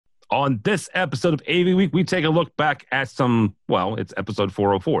On this episode of AV Week, we take a look back at it's episode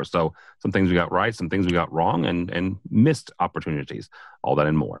 404. So some things we got right, some things we got wrong, and missed opportunities. All that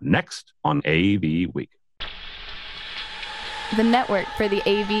and more. Next on AV Week. The network for the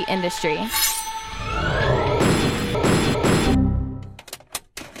AV industry.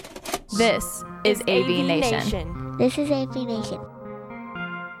 This is AV Nation. This is AV Nation.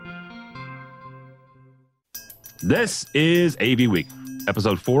 This is AV Week,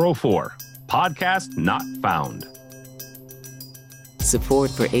 episode 404, Podcast Not Found.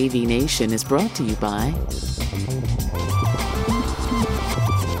 Support for AV Nation is brought to you by...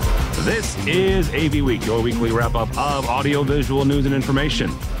 This is AV Week, your weekly wrap-up of audio-visual news and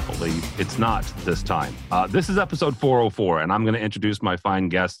information. Only it's not this time. This is episode 404, and I'm going to introduce my fine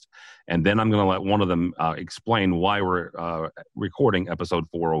guests, and then I'm going to let one of them explain why we're recording episode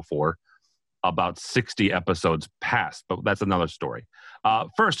 404. About 60 episodes past, but that's another story.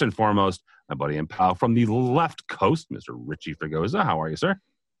 First and foremost, my buddy and pal from the left coast, Mr. Richie Fregosa. How are you, sir?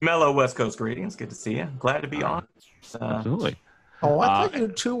 Mellow West Coast greetings. Good to see you. Glad to be on. Absolutely. Oh, I thought you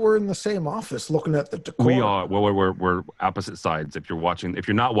two were in the same office looking at the decor. We are. Well, we're opposite sides. If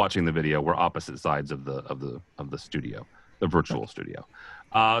you're not watching the video, we're opposite sides of the studio, the virtual studio.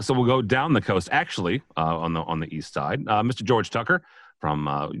 So we'll go down the coast. Actually, on the east side, Mr. George Tucker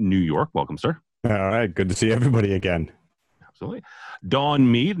from New York. Welcome, sir. All right. Good to see everybody again. Absolutely.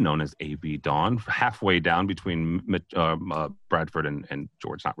 Dawn Mead, known as AV Dawn, halfway down between Bradford and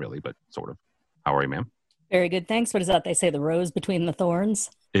George. Not really, but sort of. How are you, ma'am? Very good. Thanks. What is that? They say the rose between the thorns.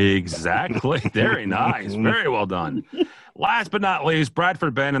 Exactly. Very nice. Very well done. Last but not least,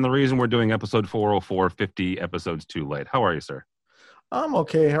 Bradford Ben, and the reason we're doing episode 404, 50 episodes too late. How are you, sir? I'm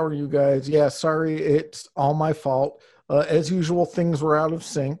okay. How are you guys? Yeah, sorry. It's all my fault. As usual, things were out of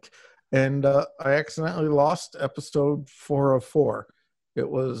sync, and I accidentally lost episode 404. It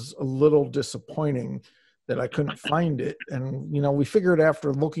was a little disappointing that I couldn't find it. And, we figured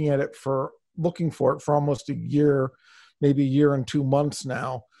after looking for it for almost a year, maybe a year and 2 months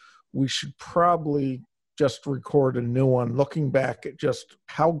now, we should probably just record a new one, looking back at just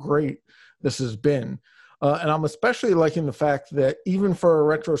how great this has been. And I'm especially liking the fact that even for a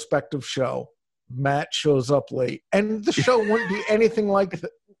retrospective show, Matt shows up late, and the show wouldn't be anything like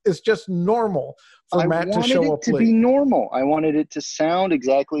that. It's just normal for Matt to show up late. I wanted it to be normal. I wanted it to sound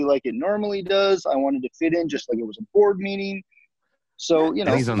exactly like it normally does. I wanted to fit in just like it was a board meeting. So, I'm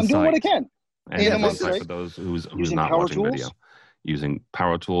doing what I can. And for those who's not watching video, using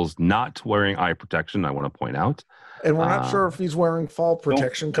power tools, not wearing eye protection, I want to point out. And we're not sure if he's wearing fall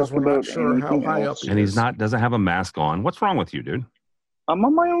protection because we're not sure how high up he is. And he's doesn't have a mask on. What's wrong with you, dude? I'm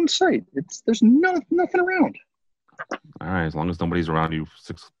on my own site. There's nothing around. All right, as long as nobody's around you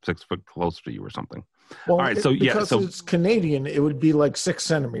 6 foot closer to you or something. Well, all right, because it's Canadian, it would be like 6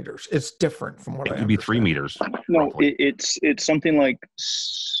 centimeters. It's different from what I understand. It would be 3 meters. No, it's something like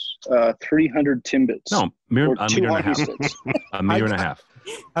 300 timbits. No, a meter and a half. A meter and a half.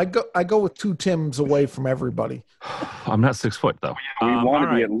 I go with 2 Tims away from everybody. I'm not 6 foot though. We want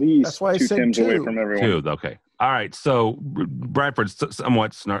to be at least That's why 2 I said Tims 2. away from everyone. 2, okay. All right, so Bradford's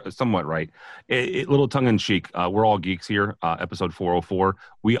somewhat right. Little tongue-in-cheek, we're all geeks here, episode 404.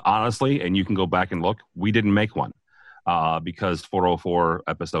 We honestly, and you can go back and look, we didn't make one because 404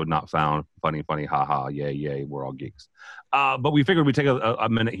 episode not found, funny, haha, yay, we're all geeks. But we figured we'd take a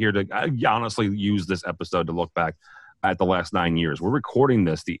minute here to honestly use this episode to look back at the last 9 years. We're recording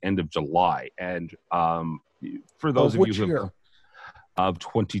this the end of July, and for those of you who of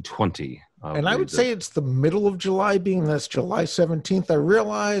 2020. And I would say it's the middle of July, being that's July 17th. I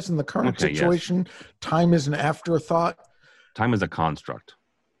realize in the current situation, time is an afterthought. Time is a construct.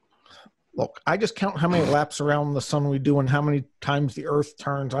 Look, I just count how many laps around the sun we do and how many times the earth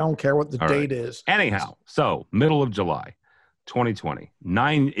turns. I don't care what the date is. Anyhow, so middle of July, 2020,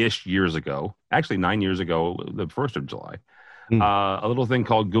 9-ish years ago, actually 9 years ago, the 1st of July, a little thing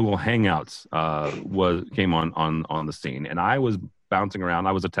called Google Hangouts came on the scene, and I was bouncing around.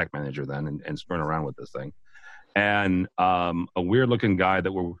 I was a tech manager then and screwing around with this thing. And a weird-looking guy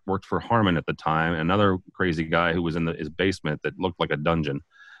that worked for Harman at the time, another crazy guy who was in his basement that looked like a dungeon.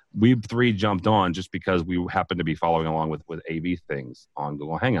 We 3 jumped on just because we happened to be following along with AV things on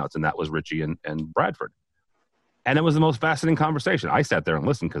Google Hangouts, and that was Richie and Bradford. And it was the most fascinating conversation. I sat there and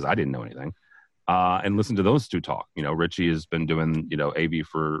listened because I didn't know anything, and listened to those two talk. Richie has been doing AV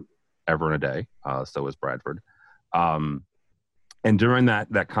for ever and a day. So has Bradford. And during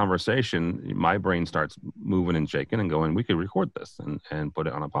that conversation, my brain starts moving and shaking and going, we could record this and put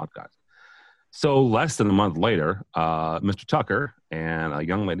it on a podcast. So less than a month later, Mr. Tucker and a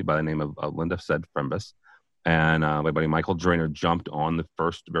young lady by the name of Linda Said Frembus And my buddy Michael Drainer jumped on the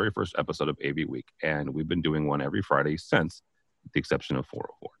very first episode of AV Week, and we've been doing one every Friday since, with the exception of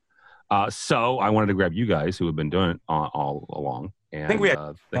 404. So I wanted to grab you guys who have been doing it all along. And I think we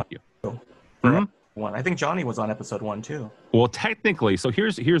had thank you. One. I think Johnny was on episode 1 too. Well, technically, so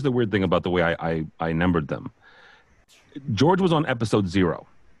here's the weird thing about the way I numbered them. George was on episode 0.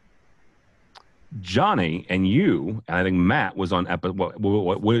 Johnny and you, and I think Matt was on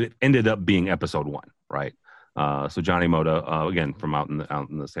what ended up being episode 1, right? So Johnny Moda, again from out in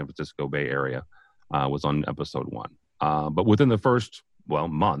the San Francisco Bay Area, was on episode 1. But within the first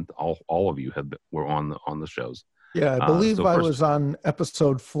month, all of you were on the shows. Yeah, I believe I was on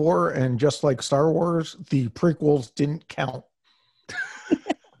episode 4, and just like Star Wars, the prequels didn't count.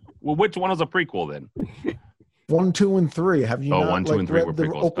 Well, which one is a prequel then? 1, 2, and 3. Have you not 1, 2, and 3 were read the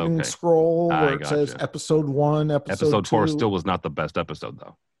prequels. opening scroll where it says episode 1, episode 2? 4 still was not the best episode,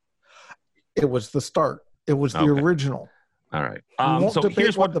 though. It was the start. It was the original. All right. We won't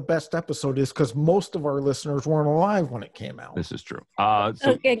debate what the best episode is because most of our listeners weren't alive when it came out. This is true. I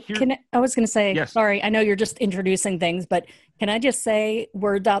was going to say, yes. Sorry, I know you're just introducing things, but can I just say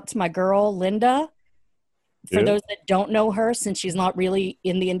word out to my girl, Linda? For those that don't know her, since she's not really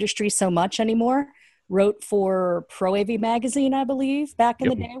in the industry so much anymore, wrote for Pro AV Magazine, I believe, back in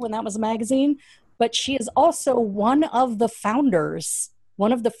the day when that was a magazine. But she is also one of the founders,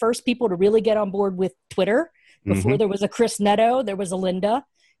 one of the first people to really get on board with Twitter. Before there was a Chris Neto, there was a Linda,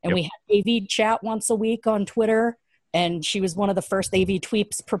 and we had AV chat once a week on Twitter, and she was one of the first AV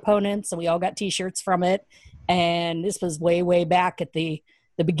Tweeps proponents, and we all got T-shirts from it. And this was way, way back at the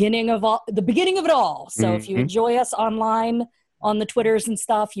beginning of it all. So if you enjoy us online on the Twitters and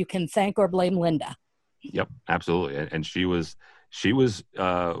stuff, you can thank or blame Linda. Yep, absolutely. And she was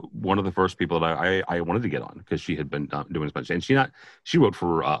one of the first people that I wanted to get on because she had been doing as much. And she wrote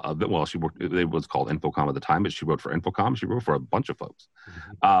for she worked. It was called Infocom at the time, but she wrote for Infocom. She wrote for a bunch of folks.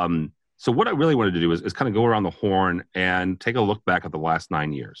 So what I really wanted to do is kind of go around the horn and take a look back at the last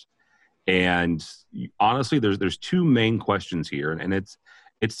 9 years. And honestly, there's two main questions here, and it's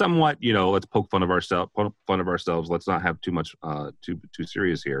somewhat, let's poke fun of ourselves. Let's not have too much too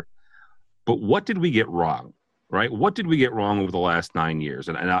serious here. But what did we get wrong? Right? What did we get wrong over the last 9 years?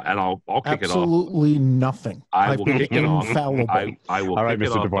 And I'll kick it off. Absolutely nothing. I will kick it off. Infallible. I will kick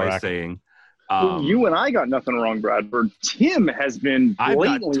it off by saying, you and I got nothing wrong, Bradford. Tim has been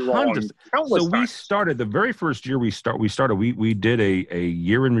blatantly wrong. So we started the very first year we did a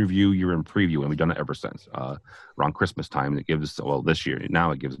year in review, year in preview, and we've done it ever since. Around Christmas time, it gives this year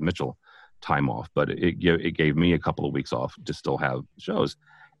now it gives Mitchell time off, but it gave me a couple of weeks off to still have shows.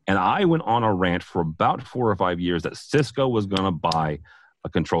 And I went on a rant for about 4 or 5 years that Cisco was going to buy a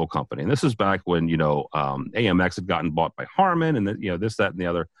control company. And this is back when, AMX had gotten bought by Harman and, this, that, and the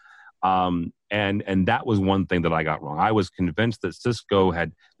other. And that was one thing that I got wrong. I was convinced that Cisco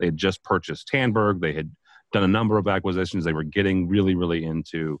they had just purchased Tandberg. They had done a number of acquisitions. They were getting really, really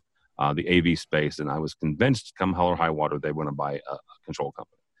into the AV space. And I was convinced come hell or high water, they want to buy a control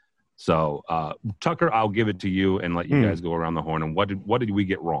company. So, Tucker, I'll give it to you and let you guys go around the horn. And what did we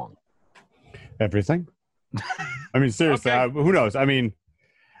get wrong? Everything. I mean, seriously, Okay. Who knows? I mean,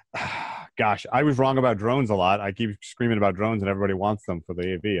 gosh, I was wrong about drones a lot. I keep screaming about drones and everybody wants them for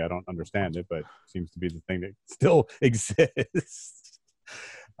the AV. I don't understand it, but it seems to be the thing that still exists.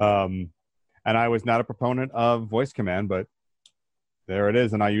 And I was not a proponent of voice command, but there it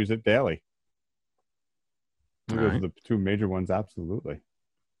is, and I use it daily. Those are the two major ones, absolutely.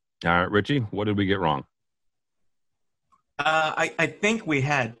 All right, Richie, what did we get wrong? I think we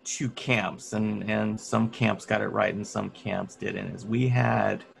had two camps, and some camps got it right and some camps didn't. As we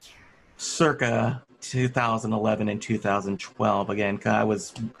had circa 2011 and 2012, again,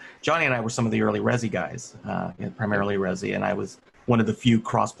 Johnny and I were some of the early Resi guys, primarily Resi, and I was one of the few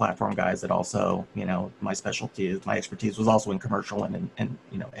cross-platform guys that also, my expertise was also in commercial and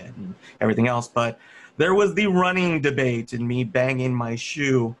everything else. But there was the running debate and me banging my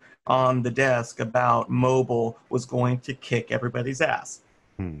shoe on the desk about mobile was going to kick everybody's ass.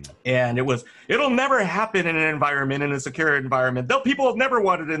 And it'll never happen in a secure environment. Though people have never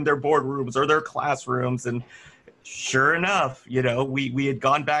wanted it in their boardrooms or their classrooms. And sure enough, we had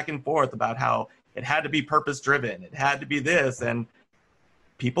gone back and forth about how it had to be purpose driven. It had to be this. And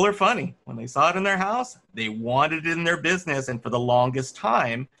people are funny. When they saw it in their house, they wanted it in their business. And for the longest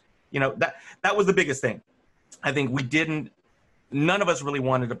time, that was the biggest thing. I think none of us really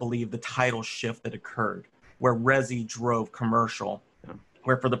wanted to believe the tidal shift that occurred where Resi drove commercial,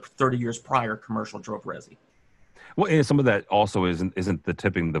 where for the 30 years prior, commercial drove Resi. Well, and some of that also isn't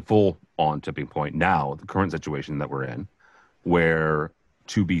the full on tipping point now, the current situation that we're in, where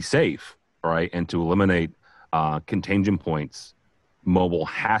to be safe, right, and to eliminate contagion points, mobile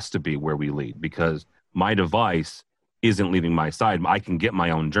has to be where we lead, because my device isn't leaving my side. I can get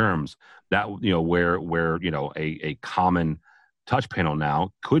my own germs. That, where a common touch panel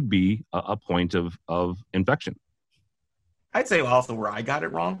now could be a point of infection. I'd say also where I got it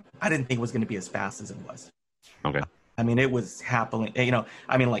wrong, I didn't think it was going to be as fast as it was. Okay. I mean, it was happening,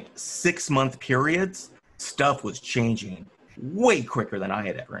 like 6-month periods, stuff was changing way quicker than I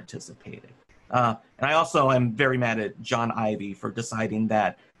had ever anticipated. And I also am very mad at John Ivey for deciding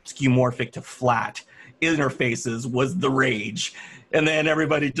that skeuomorphic to flat interfaces was the rage. And then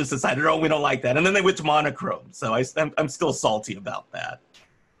everybody just decided, oh, we don't like that. And then they went to monochrome. So I'm still salty about that.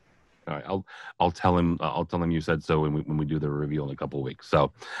 All right, I'll tell him. I'll tell him you said so when we do the review in a couple of weeks.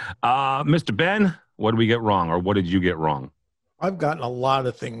 So, Mr. Ben, what did we get wrong, or what did you get wrong? I've gotten a lot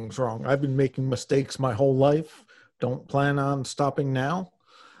of things wrong. I've been making mistakes my whole life. Don't plan on stopping now.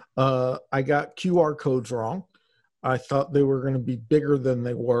 I got QR codes wrong. I thought they were going to be bigger than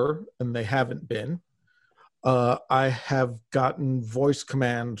they were, and they haven't been. I have gotten voice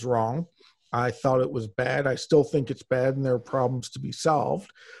commands wrong. I thought it was bad. I still think it's bad, and there are problems to be solved.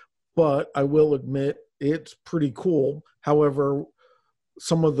 But I will admit it's pretty cool. However,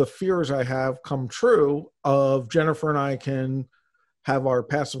 some of the fears I have come true of Jennifer and I can have our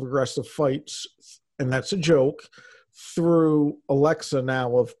passive-aggressive fights, and that's a joke, through Alexa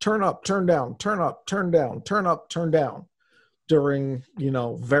now of turn up, turn down, turn up, turn down, turn up, turn down during,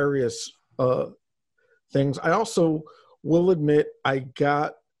 various things. I also will admit I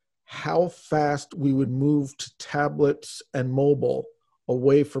got how fast we would move to tablets and mobile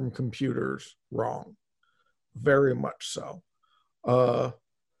away from computers wrong. Very much so.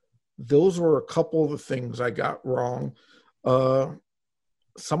 Those were a couple of the things I got wrong.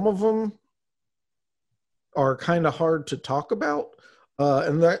 Some of them are kind of hard to talk about.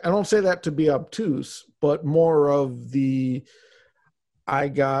 And I don't say that to be obtuse, but more of I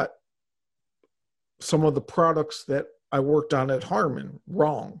got some of the products that I worked on at Harman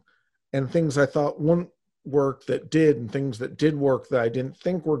wrong, and things I thought wouldn't work that did, and things that did work that I didn't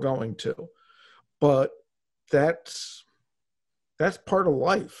think were going to. But that's part of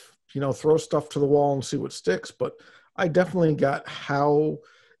life. Throw stuff to the wall and see what sticks. But I definitely got how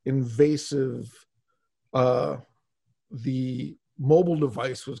invasive the mobile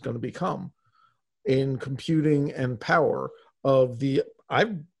device was going to become in computing and power of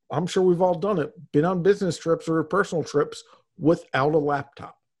I'm sure we've all done it, been on business trips or personal trips without a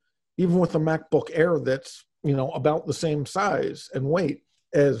laptop, even with a MacBook Air that's, about the same size and weight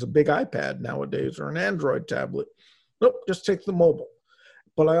as a big iPad nowadays or an Android tablet. Nope, just take the mobile.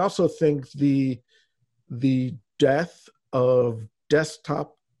 But I also think the death of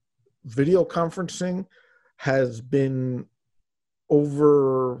desktop video conferencing has been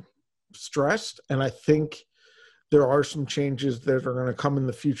overstressed, and I think there are some changes that are going to come in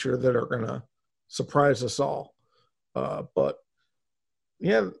the future that are going to surprise us all. But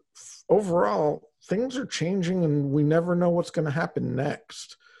yeah, overall, things are changing, and we never know what's going to happen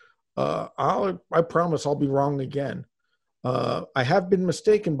next. I promise I'll be wrong again. I have been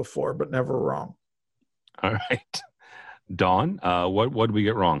mistaken before, but never wrong. All right. Dawn, what did we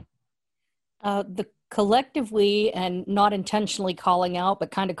get wrong? The collectively, and not intentionally calling out,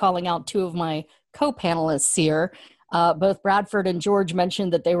 but kind of calling out two of my co-panelists here, both Bradford and George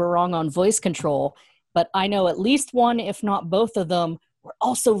mentioned that they were wrong on voice control, but I know at least one, if not both of them, were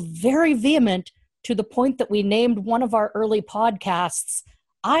also very vehement to the point that we named one of our early podcasts,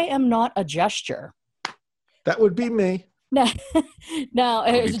 I Am Not a Gesture. That would be me. No,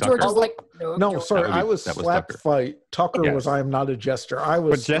 George was like, no, sorry, I was slap Tucker. fight. Tucker Yes. was I am not a gesture. I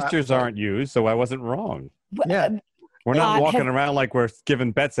was. But gestures aren't used, so I wasn't wrong. Yeah. We're not walking around like we're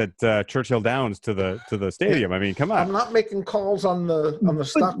giving bets at Churchill Downs to the stadium. I mean, come on. I'm not making calls on the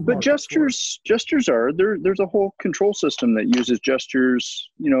stock market. But gestures are there's a whole control system that uses gestures,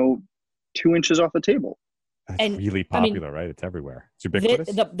 2 inches off the table. That's really popular, right? It's everywhere. It's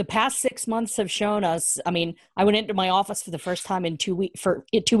ubiquitous. The past 6 months have shown us. I mean, I went into my office for the first time in 2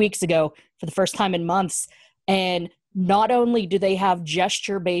 weeks ago for the first time in months, and not only do they have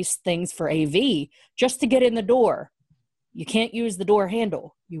gesture-based things for AV, just to get in the door, you can't use the door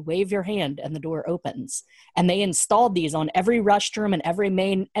handle. You wave your hand and the door opens. And they installed these on every restroom and every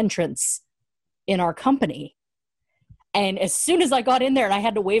main entrance in our company. And as soon as I got in there and I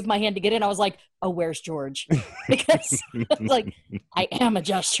had to wave my hand to get in, I was like, oh, where's George? Because like, I am a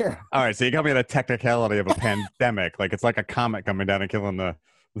gesture. All right, so you got me the technicality of a pandemic. Like it's like a comet coming down and killing the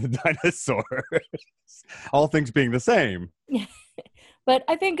dinosaurs. All things being the same. But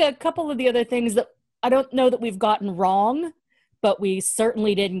I think a couple of the other things that I don't know that we've gotten wrong, but we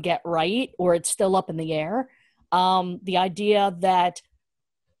certainly didn't get right, or it's still up in the air. The idea that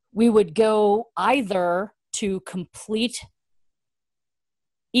we would go either to complete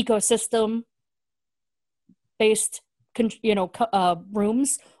ecosystem based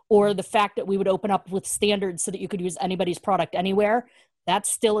rooms, or the fact that we would open up with standards so that you could use anybody's product anywhere, that's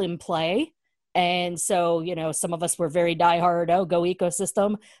still in play. And so, some of us were very diehard, go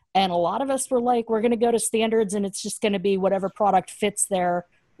ecosystem. And a lot of us were like, we're going to go to standards and it's just going to be whatever product fits there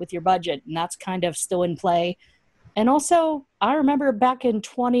with your budget. And that's kind of still in play. And also, I remember back in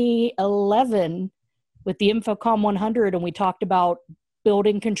 2011 with the Infocom 100, and we talked about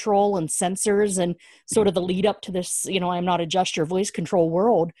building control and sensors and sort of the lead up to this, I'm not a gesture voice control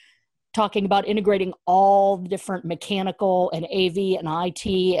world, talking about integrating all the different mechanical and AV and IT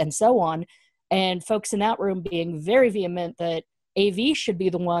and so on. And folks in that room being very vehement that AV should be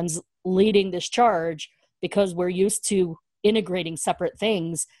the ones leading this charge because we're used to integrating separate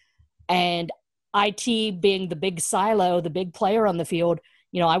things. And IT being the big silo, the big player on the field.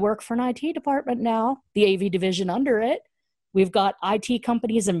 I work for an IT department now, the AV division under it. We've got IT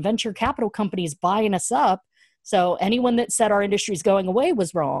companies and venture capital companies buying us up. So anyone that said our industry is going away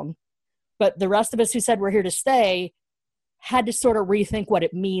was wrong. But the rest of us who said we're here to stay had to sort of rethink what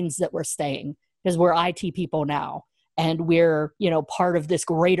it means that we're staying, because we're IT people now. And we're, part of this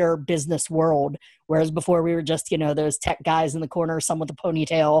greater business world. Whereas before we were just, those tech guys in the corner, some with a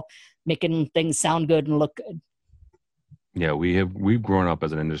ponytail, making things sound good and look good. Yeah, we've grown up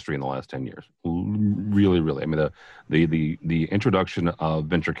as an industry in the last 10 years. Really, really. I mean, the introduction of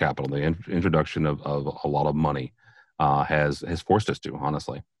venture capital, the introduction of a lot of money has forced us to,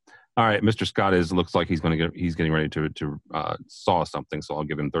 honestly. All right, Mr. Scott looks like he's getting ready to saw something, so I'll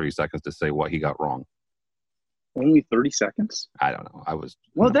give him 30 seconds to say what he got wrong. Only 30 seconds? I don't know.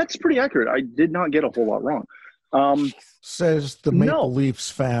 Well, that's pretty accurate. I did not get a whole lot wrong. Says the Maple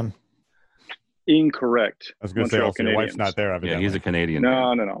Leafs fan. Incorrect. I was going to say, okay, your wife's not there, evidently. Yeah, he's a Canadian.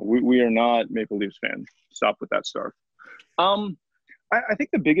 No. We are not Maple Leafs fans. Stop with that stuff. I think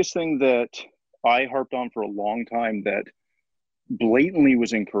the biggest thing that I harped on for a long time that blatantly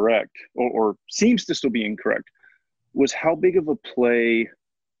was incorrect, or seems to still be incorrect, was how big of a play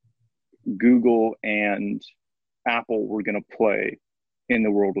Google and Apple were going to play in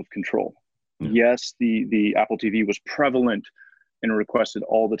the world of control. Yes, the Apple TV was prevalent and requested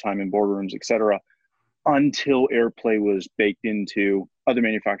all the time in boardrooms, etc., until AirPlay was baked into other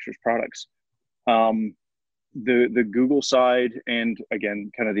manufacturers' products. The Google side and,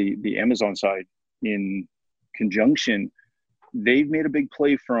 again, kind of the Amazon side in conjunction, they've made a big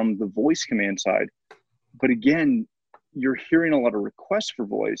play from the voice command side. But again, you're hearing a lot of requests for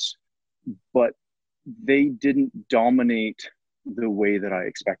voice, but they didn't dominate the way that I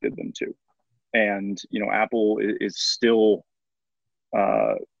expected them to. And, Apple is still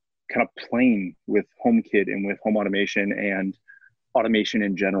kind of playing with HomeKit and with home automation and automation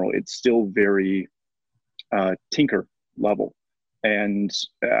in general. It's still very tinker level. And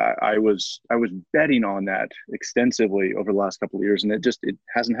I was betting on that extensively over the last couple of years, and it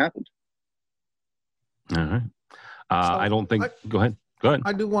hasn't happened. All right. I don't think. Go ahead.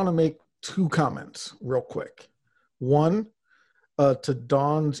 I do want to make two comments real quick. One, to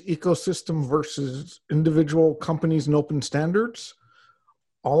Don's ecosystem versus individual companies and open standards.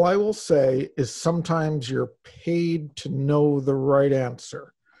 All I will say is sometimes you're paid to know the right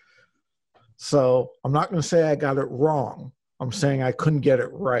answer. So I'm not going to say I got it wrong. I'm saying I couldn't get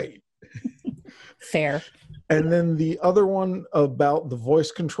it right. Fair. And then the other one about the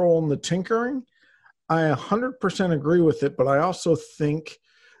voice control and the tinkering, I 100% agree with it, but I also think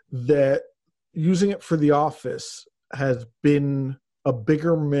that using it for the office has been a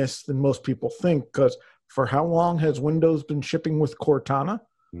bigger miss than most people think, because for how long has Windows been shipping with Cortana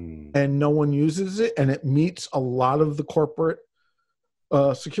and no one uses it, and it meets a lot of the corporate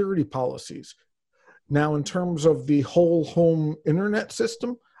security policies. Now, in terms of the whole home internet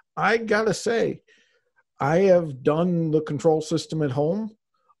system, I gotta say, I have done the control system at home.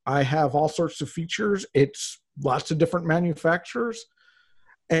 I have all sorts of features. It's lots of different manufacturers.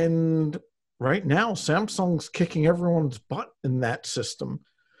 And right now, Samsung's kicking everyone's butt in that system.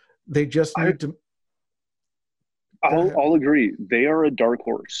 They just need to... I'll agree. They are a dark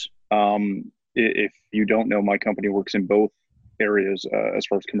horse. If you don't know, my company works in both areas as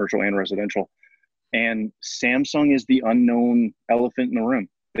far as commercial and residential. And Samsung is the unknown elephant in the room.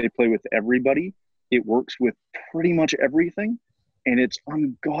 They play with everybody. It works with pretty much everything. And it's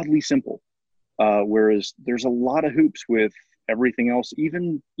ungodly simple. Whereas there's a lot of hoops with everything else,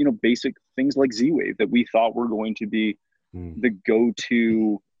 even, basic things like Z-Wave that we thought were going to be the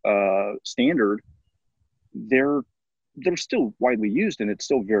go-to standard. They're still widely used and it's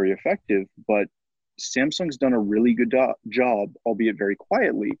still very effective, but Samsung's done a really good job, albeit very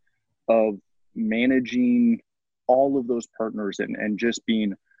quietly, of managing all of those partners and just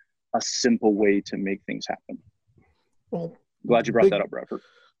being a simple way to make things happen. Well, glad you brought that up, Bradford.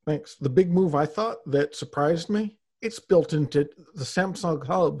 Thanks. The big move I thought that surprised me, it's built into the Samsung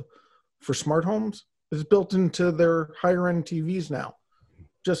Hub for smart homes. It's built into their higher end TVs now.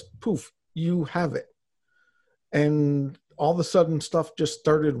 Just poof, you have it. And all of a sudden stuff just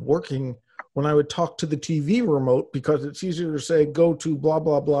started working when I would talk to the TV remote, because it's easier to say, go to blah,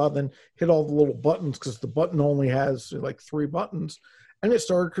 blah, blah, than hit all the little buttons, because the button only has like 3 buttons. And it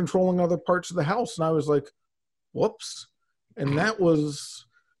started controlling other parts of the house. And I was like, whoops. And that was,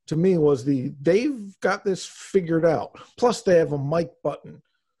 to me, was they've got this figured out. Plus they have a mic button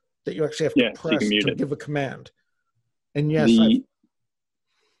that you actually have to press to give a command. And yes,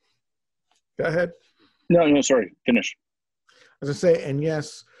 go ahead. No, sorry. Finish. As I say, and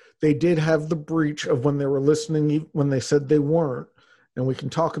yes, they did have the breach of when they were listening, when they said they weren't. And we can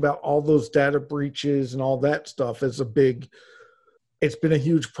talk about all those data breaches and all that stuff as it's been a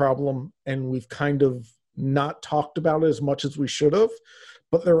huge problem. And we've kind of not talked about it as much as we should have.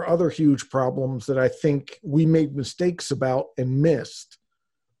 But there are other huge problems that I think we made mistakes about and missed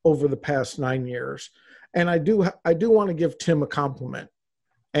over the past 9 years. And I do want to give Tim a compliment.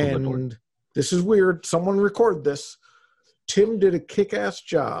 And this is weird. Someone record this. Tim did a kick-ass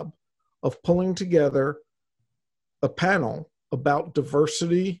job of pulling together a panel about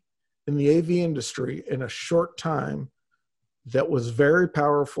diversity in the AV industry in a short time that was very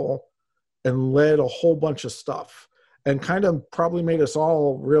powerful and led a whole bunch of stuff, and kind of probably made us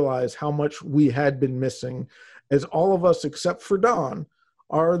all realize how much we had been missing, as all of us except for Don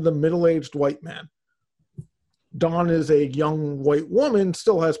are the middle-aged white man. Dawn is a young white woman,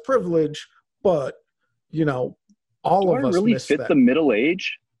 still has privilege, but, you know, all of us really miss fit that. The middle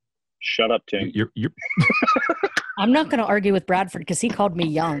age? Shut up, Tim. You're I'm not going to argue with Bradford because he called me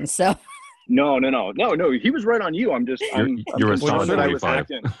young, so. No. He was right on you. You're a solid 45.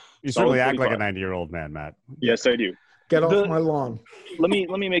 You certainly act like a 90-year-old man, Matt. Yes, I do. Get off my lawn. Let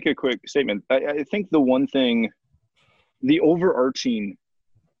me make a quick statement. I think the one thing, the overarching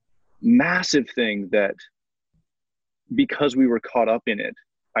massive thing that, because we were caught up in it,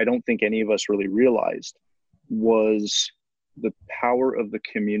 I don't think any of us really realized, was the power of the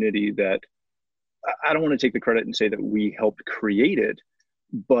community that, I don't want to take the credit and say that we helped create it,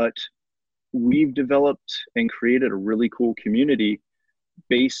 but we've developed and created a really cool community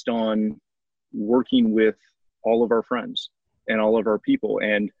based on working with all of our friends and all of our people.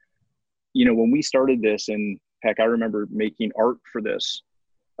 And, you know, when we started this, and heck, I remember making art for this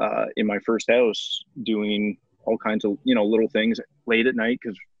in my first house, doing all kinds of, you know, little things late at night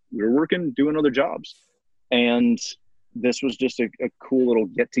because we were working, doing other jobs. And this was just a cool little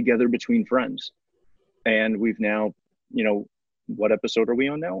get together between friends. And we've now, you know, what episode are we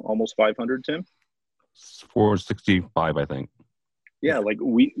on now? Almost 500, Tim? 465, I think. Yeah, like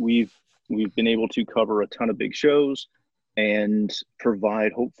we've been able to cover a ton of big shows and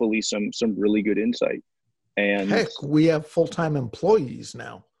provide hopefully some really good insight. And heck, we have full-time employees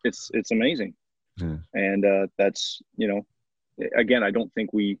now. It's amazing. Yeah. And that's, you know, again, I don't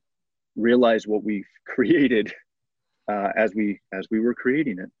think we realize what we've created as we were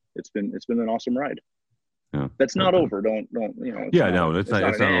creating it. It's been an awesome ride. Yeah. That's not over. Don't you know? It's not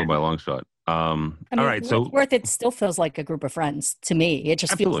over by a long shot. I mean, all right, so Worth it still feels like a group of friends to me. It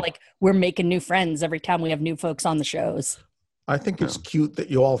just feels like we're making new friends every time we have new folks on the shows. I think it's cute that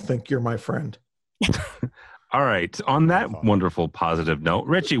you all think you're my friend. All right. On that wonderful positive note,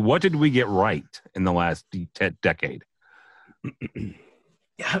 Richie, what did we get right in the last decade?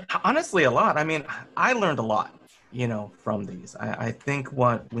 Yeah, honestly, a lot. I mean, I learned a lot, you know, from these. I think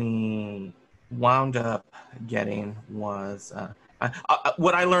what we wound up getting was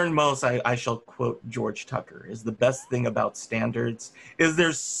what I learned most, I shall quote George Tucker, is the best thing about standards is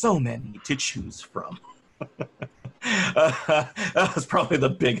there's so many to choose from. That was probably the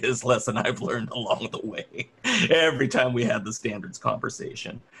biggest lesson I've learned along the way. Every time we had the standards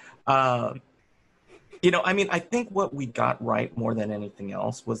conversation. You know, I mean, I think what we got right more than anything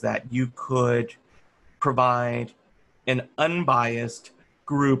else was that you could provide an unbiased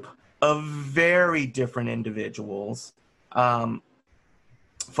group of very different individuals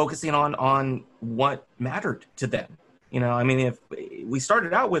focusing on what mattered to them. You know, I mean, if we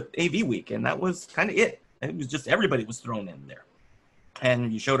started out with AV Week, and that was kind of it. It was just everybody was thrown in there.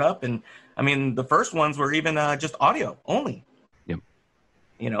 And you showed up, and I mean, the first ones were even just audio only. Yep.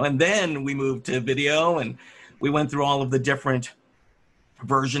 You know, and then we moved to video, and we went through all of the different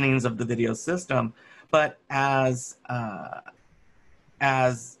versionings of the video system. But as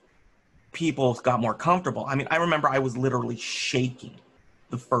people got more comfortable. I mean, I remember I was literally shaking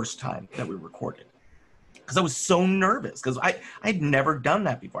the first time that we recorded because I was so nervous because I'd never done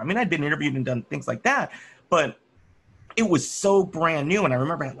that before. I mean, I'd been interviewed and done things like that, but it was so brand new. And I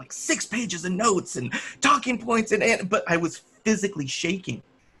remember I had like 6 pages of notes and talking points, but I was physically shaking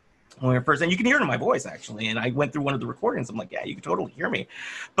when we were first, and you can hear it in my voice actually. And I went through one of the recordings. I'm like, yeah, you can totally hear me.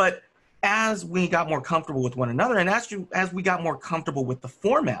 But as we got more comfortable with one another, and as we got more comfortable with the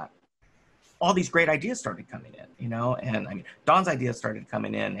format, all these great ideas started coming in, you know, and I mean, Don's ideas started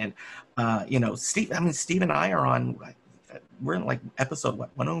coming in, and you know, Steve and I are on, we're in like episode, what,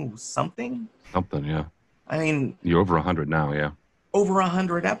 10 something? Something, yeah. I mean, you're over 100 now, yeah. Over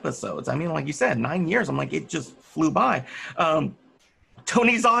 100 episodes. I mean, like you said, 9 years. I'm like, it just flew by.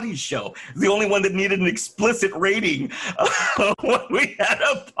 Tony Zotti's show, the only one that needed an explicit rating when we had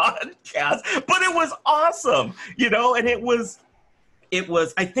a podcast, but it was awesome, you know, and it was,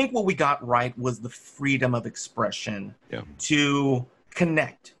 I think what we got right was the freedom of expression to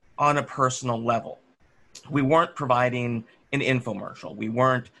connect on a personal level. We weren't providing an infomercial. We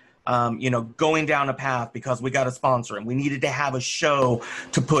weren't, you know, going down a path because we got a sponsor and we needed to have a show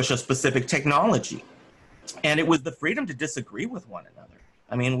to push a specific technology. And it was the freedom to disagree with one another.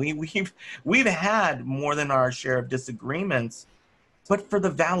 I mean, we've had more than our share of disagreements, but for the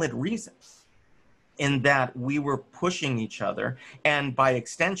valid reasons, in that we were pushing each other, and by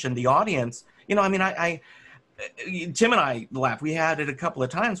extension, the audience. You know, I mean, Tim and I laugh. We had it a couple of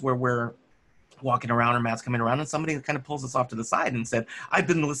times where we're walking around, or Matt's coming around, and somebody kind of pulls us off to the side and said, "I've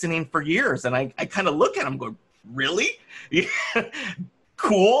been listening for years," and I kind of look at him, going, "Really?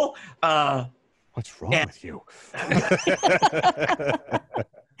 Cool." What's wrong with you?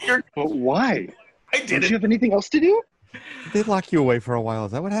 But why? I didn't. Did you have anything else to do? Did they lock you away for a while?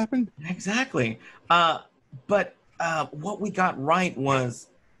 Is that what happened? Exactly. But what we got right was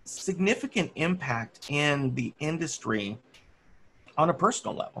significant impact in the industry on a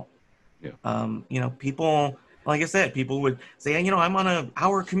personal level. Yeah. You know, people, like I said, people would say, you know, I'm on an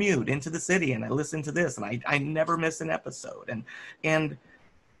hour commute into the city and I listen to this and I never miss an episode. And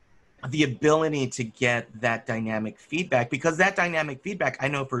the ability to get that dynamic feedback, because that dynamic feedback, I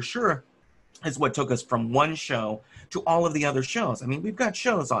know for sure, is what took us from one show to all of the other shows. I mean, we've got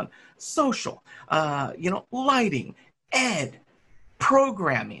shows on social, you know, lighting, ed,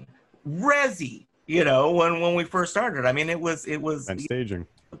 programming, resi, you know, when we first started. I mean, it was And staging.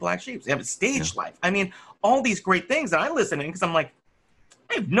 The Black Sheep, stage life. I mean, all these great things. And I listen in because I'm like,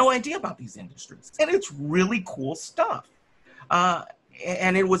 I have no idea about these industries. And it's really cool stuff.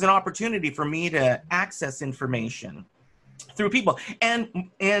 And it was an opportunity for me to access information through people. And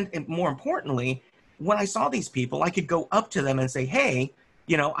more importantly, when I saw these people, I could go up to them and say, hey,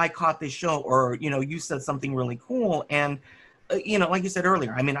 you know, I caught this show, or, you know, you said something really cool. And, you know, like you said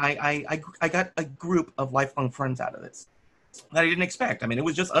earlier, I mean, I got a group of lifelong friends out of this that I didn't expect. I mean, it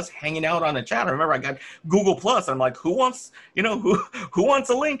was just us hanging out on a chat. I remember I got Google Plus. I'm like, who wants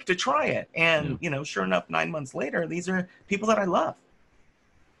a link to try it? And, you know, sure enough, 9 months later, these are people that I love.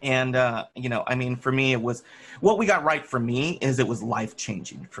 And, you know, I mean, for me, it was, what we got right for me is it was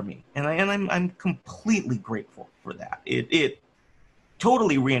life-changing for me. And I'm completely grateful for that. It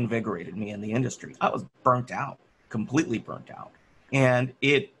totally reinvigorated me in the industry. I was burnt out, completely burnt out. And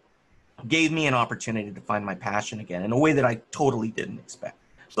it gave me an opportunity to find my passion again in a way that I totally didn't expect.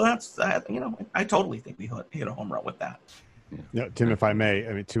 So that's, you know, I totally think we hit a home run with that. Yeah, Tim, if I may,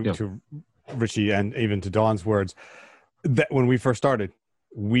 I mean, to Richie and even to Dawn's words, that when we first started,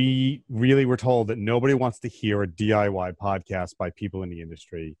 we really were told that nobody wants to hear a DIY podcast by people in the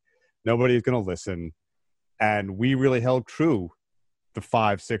industry. Nobody is going to listen. And we really held true, the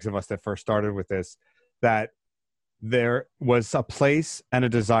 5-6 of us that first started with this, that there was a place and a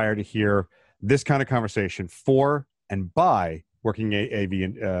desire to hear this kind of conversation for and by working AV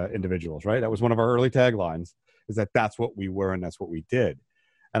individuals, right? That was one of our early taglines, is that that's what we were and that's what we did.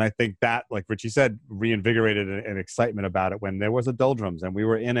 And I think that, like Richie said, reinvigorated an excitement about it when there was a doldrums and we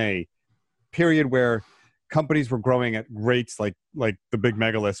were in a period where companies were growing at rates like the big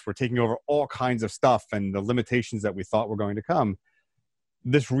megaliths were taking over all kinds of stuff, and the limitations that we thought were going to come.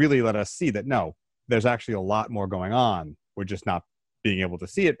 This really let us see that, no, there's actually a lot more going on. We're just not being able to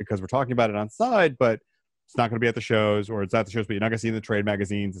see it because we're talking about it on side, but it's not going to be at the shows, or it's at the shows, but you're not going to see it in the trade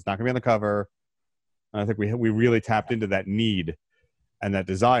magazines. It's not going to be on the cover. And I think we really tapped into that need and that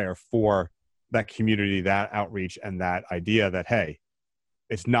desire for that community, that outreach, and that idea that, hey,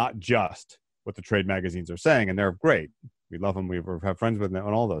 it's not just what the trade magazines are saying, and they're great. We love them. We have friends with them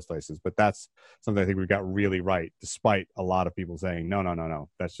in all those places. But that's something I think we got really right, despite a lot of people saying, no,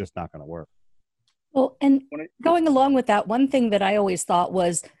 that's just not going to work. Well, and going along with that, one thing that I always thought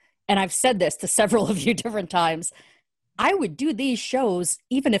was, and I've said this to several of you different times, I would do these shows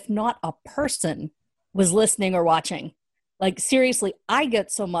even if not a person was listening or watching. Like, seriously, I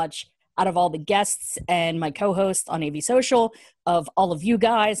get so much out of all the guests and my co-host on AV Social, of all of you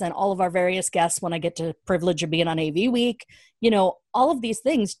guys and all of our various guests when I get to privilege of being on AV Week. All of these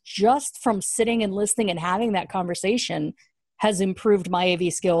things just from sitting and listening and having that conversation has improved my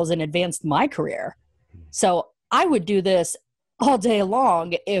AV skills and advanced my career. So I would do this all day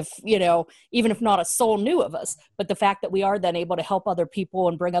long if, even if not a soul knew of us. But the fact that we are then able to help other people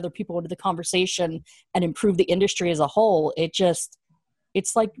and bring other people into the conversation and improve the industry as a whole,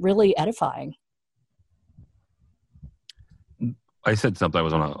 it's like really edifying. I said something. I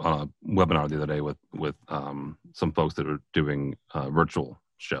was on a webinar the other day with some folks that are doing virtual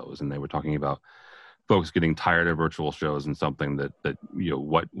shows, and they were talking about folks getting tired of virtual shows and something that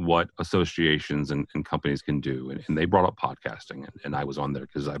what associations and companies can do, and they brought up podcasting, and I was on there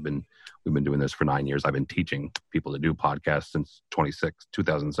because we've been doing this for 9 years. I've been teaching people to do podcasts since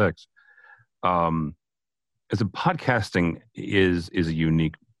 2006. As a podcasting is a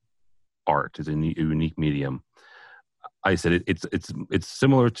unique art, is a unique medium. I said it's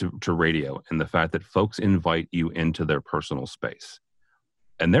similar to radio in the fact that folks invite you into their personal space,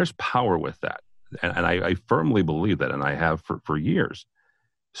 and there's power with that. And I firmly believe that, and I have for years.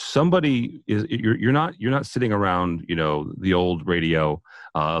 Somebody is you're not sitting around the old radio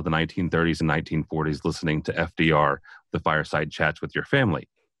of the 1930s and 1940s listening to FDR, the fireside chats with your family.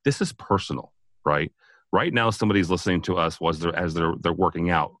 This is personal, right? Right now, somebody's listening to us as they're working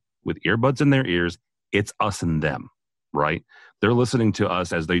out with earbuds in their ears. It's us and them, right? They're listening to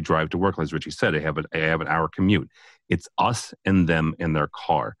us as they drive to work. As Richie said, they have an hour commute. It's us and them in their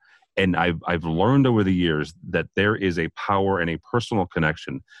car. And I've learned over the years that there is a power and a personal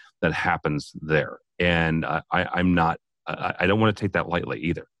connection that happens there. And I don't want to take that lightly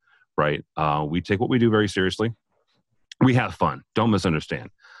either, right? We take what we do very seriously. We have fun. Don't misunderstand.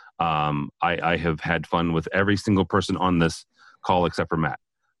 I have had fun with every single person on this call except for Matt.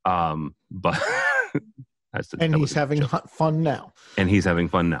 But he's having fun now. And he's having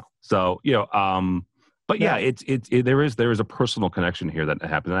fun now. So, but yeah, there is a personal connection here that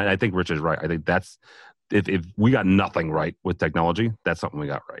happens. And I think Rich is right. I think that's, if we got nothing right with technology, that's something we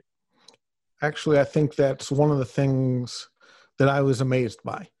got right. Actually, I think that's one of the things that I was amazed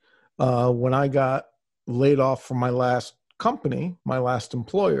by. When I got laid off from my last company, my last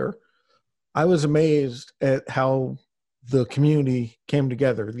employer, I was amazed at how the community came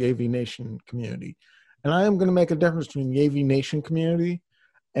together, the AV Nation community. And I am going to make a difference between the AV Nation community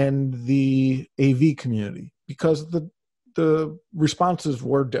and the AV community, because the responses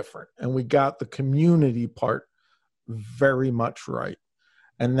were different, and we got the community part very much right.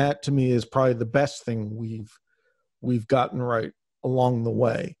 And that to me is probably the best thing we've gotten right along the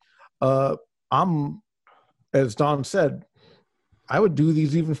way. As Don said, I would do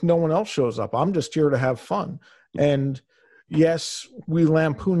these even if no one else shows up. I'm just here to have fun. And yes, we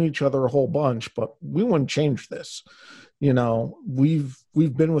lampoon each other a whole bunch, but we wouldn't change this. We've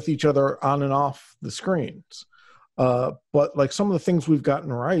been with each other on and off the screens. But like some of the things we've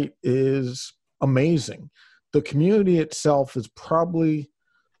gotten right is amazing. The community itself is probably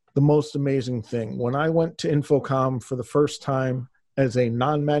the most amazing thing. When I went to Infocom for the first time as a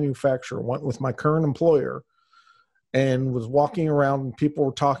non-manufacturer, went with my current employer and was walking around and people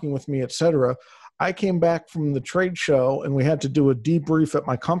were talking with me, etc. I came back from the trade show and we had to do a debrief at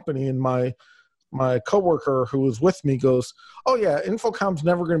my company, and my coworker who was with me goes, "Oh yeah, Infocom's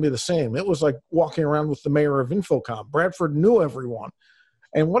never going to be the same. It was like walking around with the mayor of Infocom. Bradford knew everyone.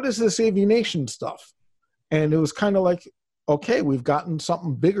 And what is this AV Nation stuff?" And it was kind of like, okay, we've gotten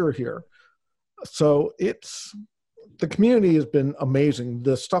something bigger here. So the community has been amazing.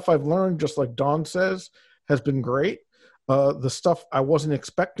 The stuff I've learned, just like Dawn says, has been great. The stuff I wasn't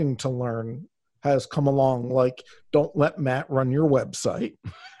expecting to learn has come along, like don't let Matt run your website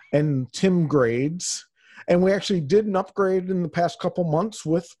and Tim grades. And we actually did an upgrade in the past couple months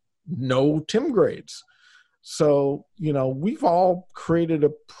with no Tim grades. So, we've all created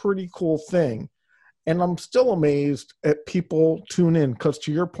a pretty cool thing. And I'm still amazed at people tune in, because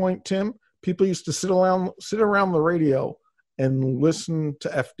to your point, Tim, people used to sit around the radio and listen to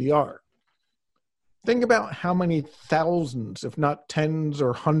FDR. Think about how many thousands, if not tens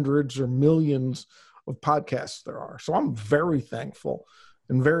or hundreds or millions of podcasts there are. So I'm very thankful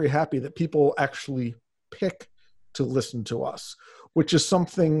and very happy that people actually pick to listen to us, which is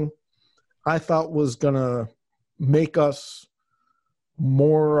something I thought was going to make us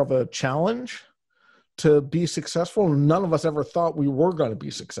more of a challenge to be successful. None of us ever thought we were going to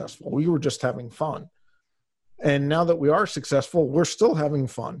be successful. We were just having fun. And now that we are successful, we're still having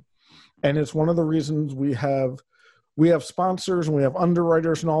fun. And it's one of the reasons we have sponsors and we have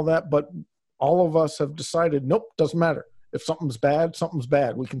underwriters and all that, but all of us have decided, nope, doesn't matter. If something's bad, something's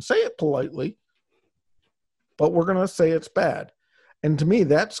bad. We can say it politely, but we're going to say it's bad. And to me,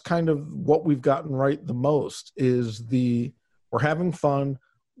 that's kind of what we've gotten right the most is we're having fun.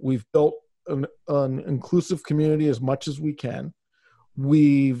 We've built an inclusive community as much as we can.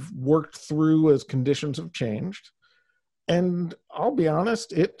 We've worked through as conditions have changed. And I'll be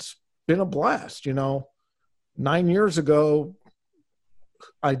honest, it's been a blast. 9 years ago,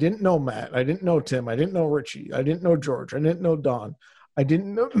 I didn't know Matt. I didn't know Tim. I didn't know Richie. I didn't know George. I didn't know Don. I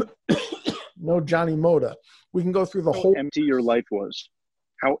didn't know Johnny Moda. We can go through the whole. How empty your life was.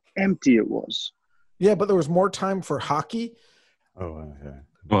 How empty it was. Yeah, but there was more time for hockey. Oh, yeah.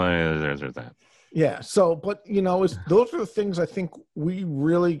 Well, there's that. Yeah. So, but those are the things I think we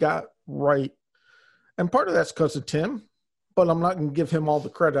really got right, and part of that's because of Tim. But I'm not going to give him all the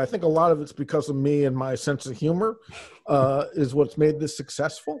credit. I think a lot of it's because of me and my sense of humor is what's made this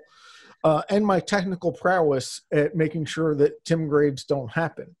successful, and my technical prowess at making sure that Tim grades don't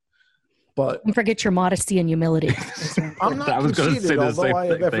happen. But don't forget your modesty and humility. I'm not conceited, although I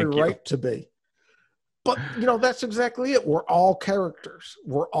have every right to be. But, that's exactly it. We're all characters.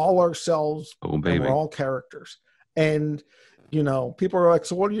 We're all ourselves. Oh, baby. And we're all characters. And, people are like,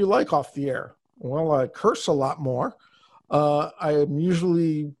 so what do you like off the air? Well, I curse a lot more. I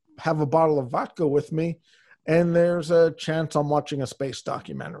usually have a bottle of vodka with me, and there's a chance I'm watching a space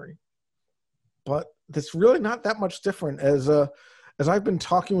documentary. But it's really not that much different. As I've been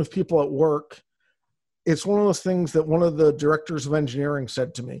talking with people at work, it's one of those things that one of the directors of engineering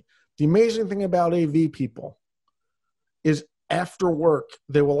said to me. The amazing thing about AV people is after work,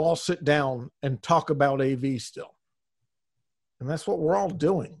 they will all sit down and talk about AV still. And that's what we're all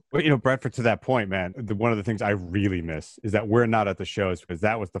doing. Well, Bradford, to that point, man, one of the things I really miss is that we're not at the shows because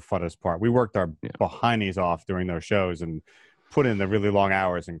that was the funnest part. We worked our behindies off during those shows and put in the really long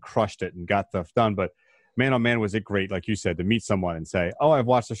hours and crushed it and got stuff done. But man, oh man, was it great, like you said, to meet someone and say, oh, I've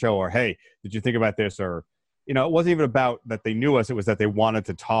watched the show, or hey, did you think about this? Or, it wasn't even about that they knew us. It was that they wanted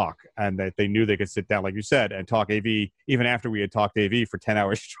to talk and that they knew they could sit down, like you said, and talk AV even after we had talked AV for 10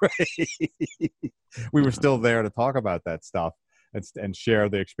 hours straight. We were still there to talk about that stuff. And share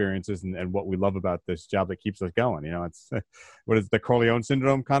the experiences and what we love about this job that keeps us going. It's what is the Corleone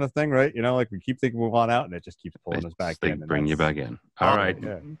syndrome kind of thing, right? Like we keep thinking we'll want out, and it just keeps pulling us back in. Bring you back in. All right.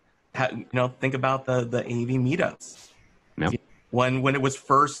 Yeah. Think about the AV meetups. Yep. When it was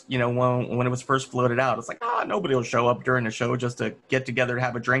first, when it was first floated out, it's like, nobody will show up during the show just to get together to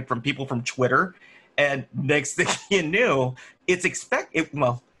have a drink from people from Twitter. And next thing you knew, it's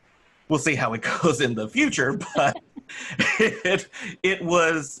well, we'll see how it goes in the future, but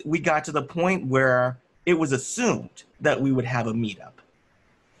we got to the point where it was assumed that we would have a meetup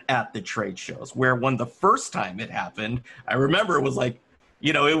at the trade shows, where when the first time it happened, I remember it was like,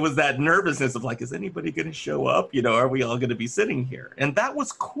 it was that nervousness of like, is anybody going to show up? Are we all going to be sitting here? And that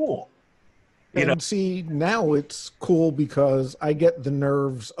was cool. See, now it's cool because I get the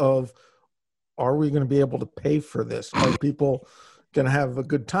nerves of, are we going to be able to pay for this? Are people going to have a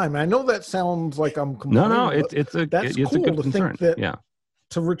good time? And I know that sounds like I'm complaining. No, it's cool a good to concern. think that,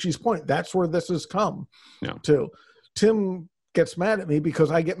 to Richie's point, that's where this has come Yeah. to. Tim gets mad at me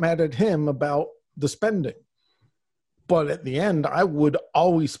because I get mad at him about the spending. But at the end, I would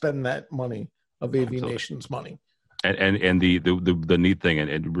always spend that money of AV Nation's money. And the neat thing,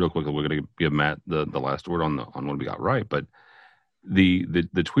 and real quickly, we're going to give Matt the last word on what we got right, but the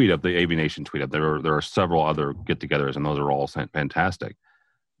tweet up, the AV Nation tweet up, there are several other get-togethers, and those are all fantastic.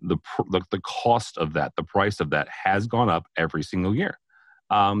 The cost of that, the price of that, has gone up every single year,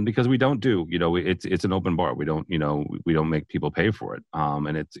 because we don't do, it's an open bar. We don't make people pay for it,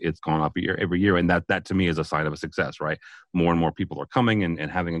 and it's gone up every year, and that to me is a sign of a success, right? More and more people are coming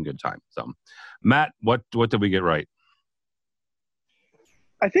and having a good time. So, Matt, what did we get right?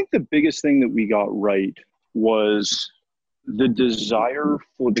 I think the biggest thing that we got right was the desire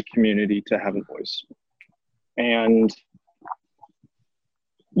for the community to have a voice. And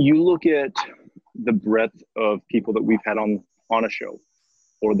you look at the breadth of people that we've had on a show,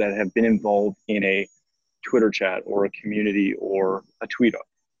 or that have been involved in a Twitter chat or a community or a tweet up.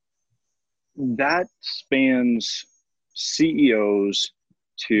 That spans CEOs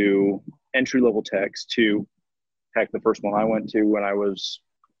to entry-level techs to, heck, the first one I went to when I was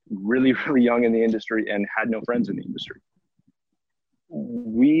really, really young in the industry and had no friends in the industry.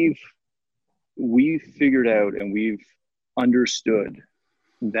 We've figured out and we've understood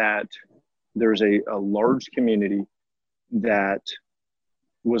that there's a large community that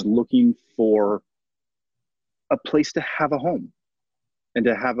was looking for a place to have a home. and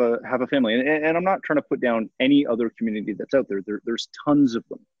to have a family. And I'm not trying to put down any other community that's out there. There's tons of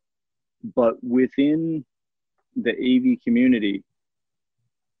them, but within the AV community,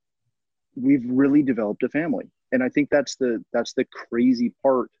 we've really developed a family. And I think that's the crazy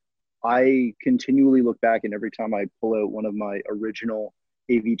part. I continually look back, and every time I pull out one of my original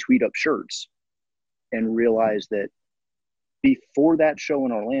AV Tweet Up shirts and realize that before that show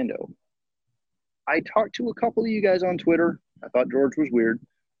in Orlando, I talked to a couple of you guys on Twitter. I thought George was weird,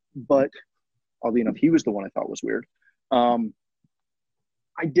 but oddly enough, he was the one I thought was weird.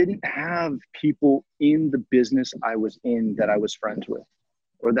 I didn't have people in the business I was in that I was friends with,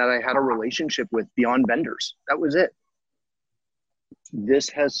 or that I had a relationship with beyond vendors. That was it. This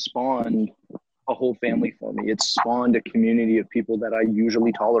has spawned a whole family for me. It's spawned a community of people that I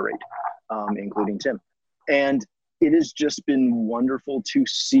usually tolerate, including Tim. And it has just been wonderful to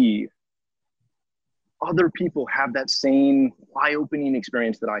see other people have that same eye-opening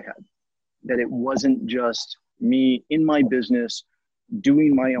experience that I had, that it wasn't just me in my business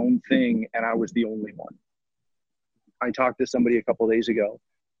doing my own thing and I was the only one. I talked to somebody a couple of days ago,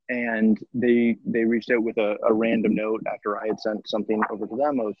 and they reached out with a random note after I had sent something over to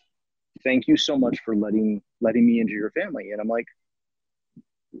them of, thank you so much for letting me into your family. And I'm like,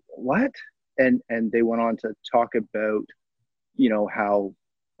 what? And they went on to talk about, how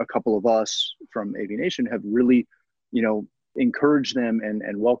a couple of us from AV Nation have really, encouraged them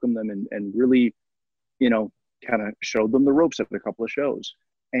and welcomed them and really, kind of showed them the ropes at a couple of shows,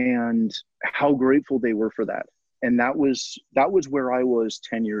 and how grateful they were for that. And that was where I was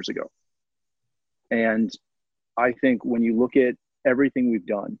 10 years ago. And I think when you look at everything we've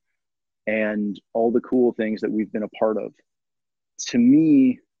done and all the cool things that we've been a part of, to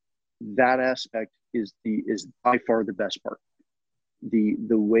me, that aspect is by far the best part. The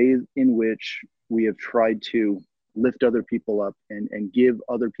way in which we have tried to lift other people up and give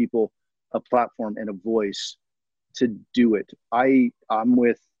other people a platform and a voice to do it. I'm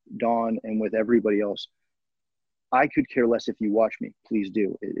with Don and with everybody else. I could care less if you watch me. Please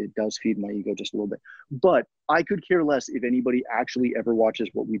do. It does feed my ego just a little bit. But I could care less if anybody actually ever watches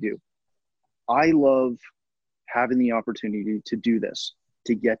what we do. I love having the opportunity to do this,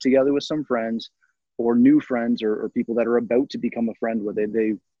 to get together with some friends or new friends or people that are about to become a friend, whether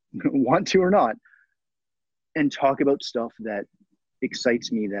they want to or not, and talk about stuff that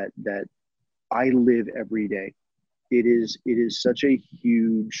excites me, that I live every day. It is such a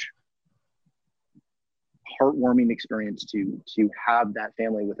huge, heartwarming experience to have that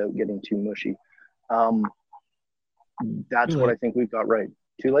family without getting too mushy. That's what I think we've got right.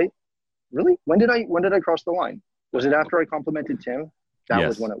 Too late? Really? When did I cross the line? Was it after I complimented Tim? That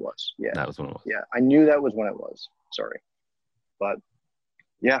was when it was. Yeah. That was when it was. Yeah. I knew that was when it was. Sorry. But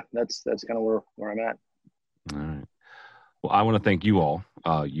yeah, that's kind of where I'm at. All right. Well, I want to thank you all,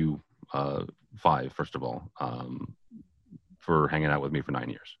 you five, first of all, for hanging out with me for 9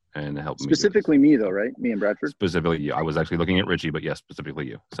 years and helping me. Specifically me though, right? Me and Bradford? Specifically you. I was actually looking at Richie, but yes, specifically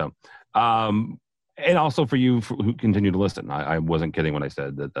you. So, and also for you who continue to listen. I wasn't kidding when I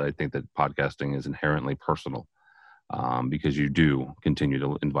said that I think that podcasting is inherently personal, because you do continue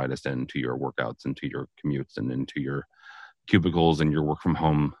to invite us into your workouts, into your commutes, and into your cubicles and your work from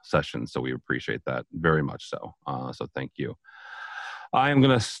home sessions. So we appreciate that very much so. So thank you. I am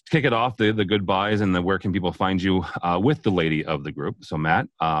going to kick it off, the goodbyes and the where can people find you with the lady of the group. So Matt,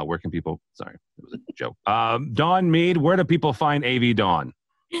 where can people, sorry, it was a joke. Dawn Mead, where do people find AV Dawn?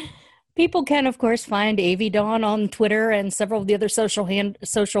 People can, of course, find AV Dawn on Twitter and several of the other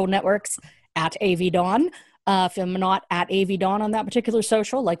social networks at AV Dawn. If I'm not at AV Dawn on that particular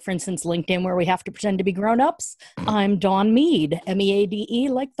social, like for instance, LinkedIn, where we have to pretend to be grown-ups, I'm Dawn Mead, Meade,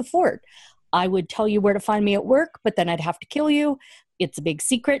 like the fort. I would tell you where to find me at work, but then I'd have to kill you. It's a big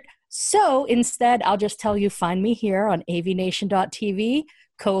secret. So instead, I'll just tell you, find me here on avnation.tv,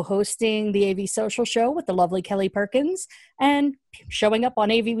 co-hosting the AV Social Show with the lovely Kelly Perkins, and showing up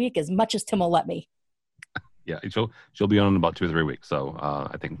on AV Week as much as Tim will let me. Yeah, she'll be on in about 2 or 3 weeks. So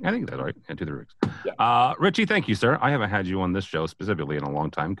I think that's right. Yeah, 2 or 3 weeks. Yeah. Richie, thank you, sir. I haven't had you on this show specifically in a long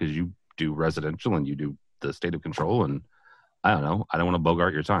time because you do residential and you do the state of control, and I don't know. I don't want to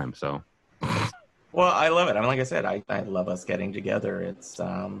bogart your time. So. Well, I love it. I mean, like I said, I love us getting together. It's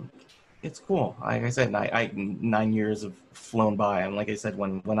cool. Like I said, 9 years have flown by. And like I said,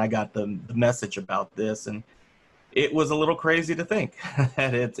 when I got the message about this, and it was a little crazy to think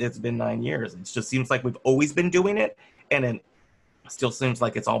that it's been 9 years. It just seems like we've always been doing it, and it still seems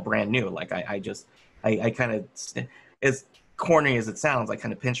like it's all brand new. Like I kind of, as corny as it sounds, I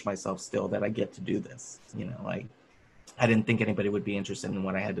kind of pinch myself still that I get to do this. I didn't think anybody would be interested in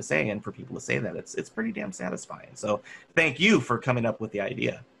what I had to say, and for people to say that, it's pretty damn satisfying. So thank you for coming up with the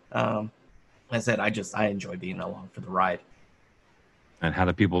idea. As I said, I enjoy being along for the ride. And how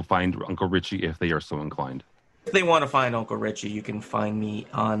do people find Uncle Richie if they are so inclined? If they want to find Uncle Richie, you can find me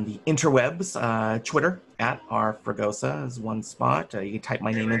on the interwebs. Twitter at rfragosa is one spot. You can type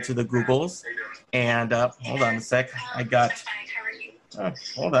my name into the Googles. And hold on a sec. I got.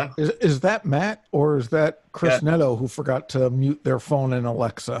 Hold on. Is that Matt or is that Chris Netto who forgot to mute their phone in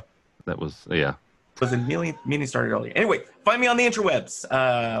Alexa? That was, yeah. It was a meeting started earlier. Anyway, find me on the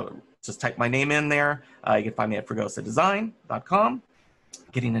interwebs. Just type my name in there. You can find me at fragosadesign.com.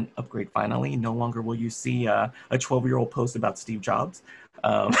 Getting an upgrade finally. No longer will you see a 12-year-old post about Steve Jobs,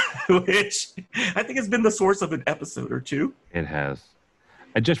 which I think has been the source of an episode or two. It has.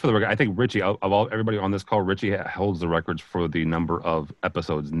 And just for the record, I think Richie, of all everybody on this call, Richie holds the records for the number of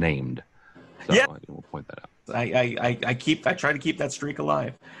episodes named. So yeah, we'll point that out. I try to keep that streak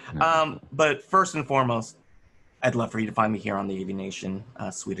alive. But first and foremost, I'd love for you to find me here on the AV Nation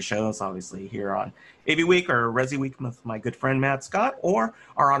suite of shows, obviously here on AV Week or Resi Week with my good friend Matt Scott, or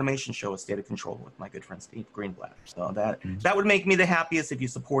our automation show, A State of Control, with my good friend Steve Greenblatt. So that would make me the happiest if you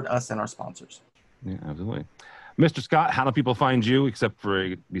support us and our sponsors. Yeah, absolutely. Mr. Scott, how do people find you, except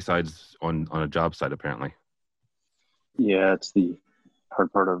for besides on a job site, apparently? Yeah, it's the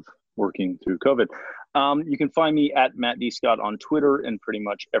hard part of working through COVID. You can find me at Matt D. Scott on Twitter and pretty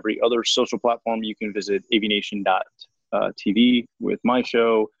much every other social platform. You can visit avnation.tv with my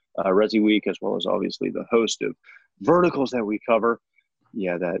show, Resi Week, as well as obviously the host of verticals that we cover.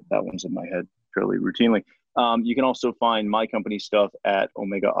 Yeah, that one's in my head fairly routinely. You can also find my company stuff at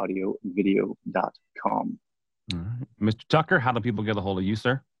OmegaAudioVideo.com. All right. Mr. Tucker, how do people get a hold of you,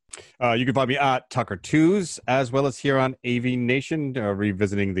 sir? You can find me at Tucker2s, as well as here on AV Nation,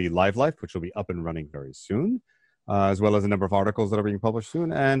 revisiting the Live Life, which will be up and running very soon, as well as a number of articles that are being published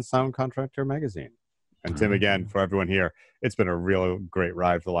soon, and Sound Contractor Magazine. And Tim, again, for everyone here, it's been a real great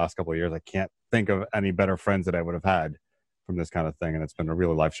ride for the last couple of years. I can't think of any better friends that I would have had from this kind of thing, and it's been a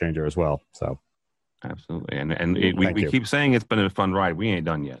real life changer as well. So, absolutely, and we keep saying it's been a fun ride. We ain't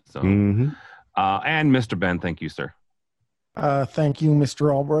done yet. So, and Mr. Ben, thank you, sir. Thank you,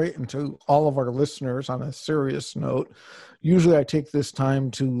 Mr. Albright, and to all of our listeners. On a serious note, usually I take this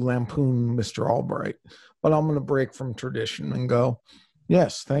time to lampoon Mr. Albright, but I'm going to break from tradition and go,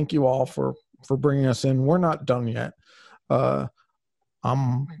 yes, thank you all for bringing us in. We're not done yet. One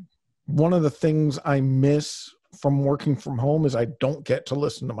of the things I miss from working from home is I don't get to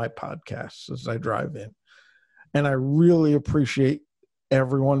listen to my podcasts as I drive in. And I really appreciate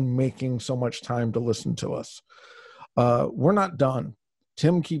everyone making so much time to listen to us. We're not done.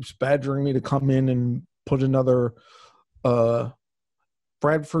 Tim keeps badgering me to come in and put another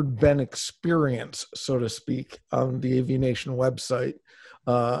Bradford Ben experience, so to speak, on the AV Nation website.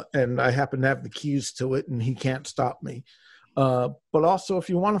 And I happen to have the keys to it, and he can't stop me. But also, if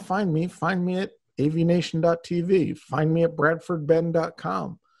you want to find me at avnation.tv. Find me at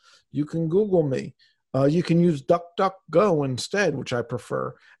bradfordben.com. You can Google me. You can use DuckDuckGo instead, which I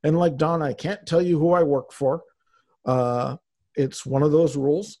prefer. And like Don, I can't tell you who I work for. It's one of those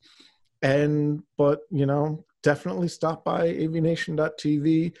rules. But definitely stop by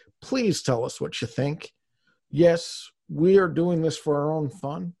avnation.tv. Please tell us what you think. Yes, we are doing this for our own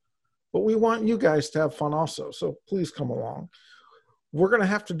fun, but we want you guys to have fun also. So please come along. We're going to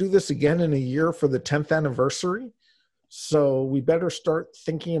have to do this again in a year for the 10th anniversary. So we better start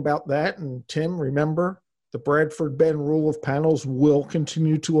thinking about that. And Tim, remember, the Bradford Ben rule of panels will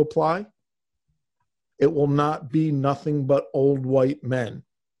continue to apply. It will not be nothing but old white men.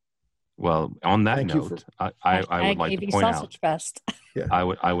 Well, on that note, I would like to point out. Fest. Yeah.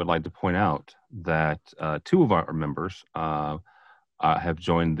 I would like to point out that two of our members have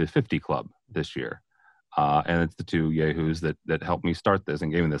joined the 50 Club this year, and it's the two yahoos that helped me start this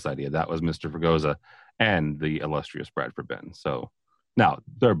and gave me this idea. That was Mr. Fragosa and the illustrious Bradford Ben. So now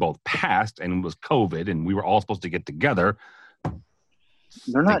they're both passed, and it was COVID, and we were all supposed to get together.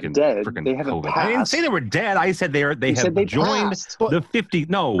 They're not dead. They haven't COVID. passed. I didn't say they were dead. I said they have joined the 50.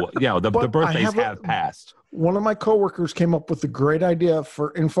 No, yeah, the birthdays have passed. One of my coworkers came up with a great idea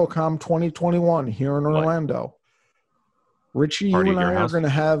for Infocom 2021 here in Orlando. Richie, you and I are going to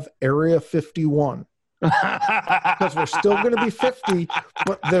have Area 51 because we're still going to be 50,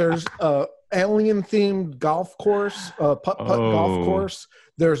 but there's a alien-themed golf course, putt-putt golf course.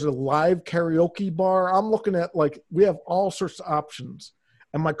 There's a live karaoke bar. I'm looking at, we have all sorts of options.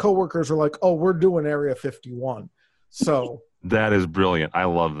 And my coworkers are like, oh, we're doing Area 51. So that is brilliant. I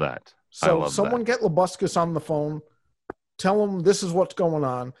love that. So someone get Labuscus on the phone. tell them this is what's going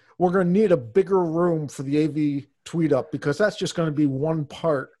on. We're going to need a bigger room for the AV tweet up because that's just going to be one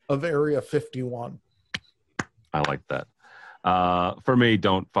part of Area 51. I like that. For me,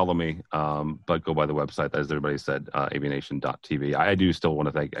 don't follow me, but go by the website, as everybody said, avnation.tv. I do still want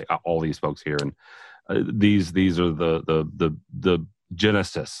to thank all these folks here, and these are the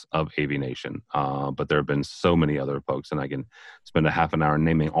genesis of AV Nation. But there have been so many other folks, and I can spend a half an hour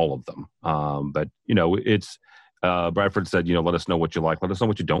naming all of them. But it's Bradford said, let us know what you like. Let us know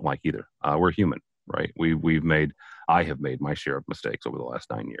what you don't like either. We're human, right? I have made my share of mistakes over the last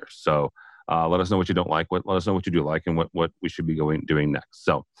 9 years. So let us know what you don't like. Let us know what you do like, and what we should be doing next.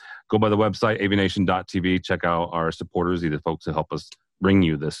 So go by the website, avnation.tv. Check out our supporters, the folks who help us bring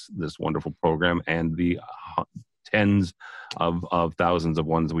you this wonderful program, and the tens of thousands of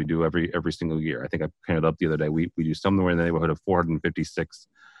ones we do every single year. I think I counted up the other day. We do somewhere in the neighborhood of 456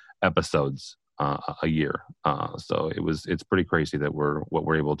 episodes a year. So it's pretty crazy that what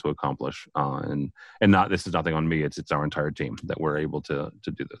we're able to accomplish. And this is nothing on me. It's our entire team that we're able to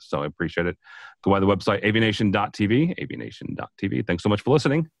do this. So I appreciate it. Go by the website, avnation.tv, avnation.tv. Thanks so much for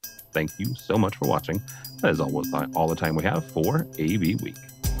listening. Thank you so much for watching. That is all the time we have for AV Week.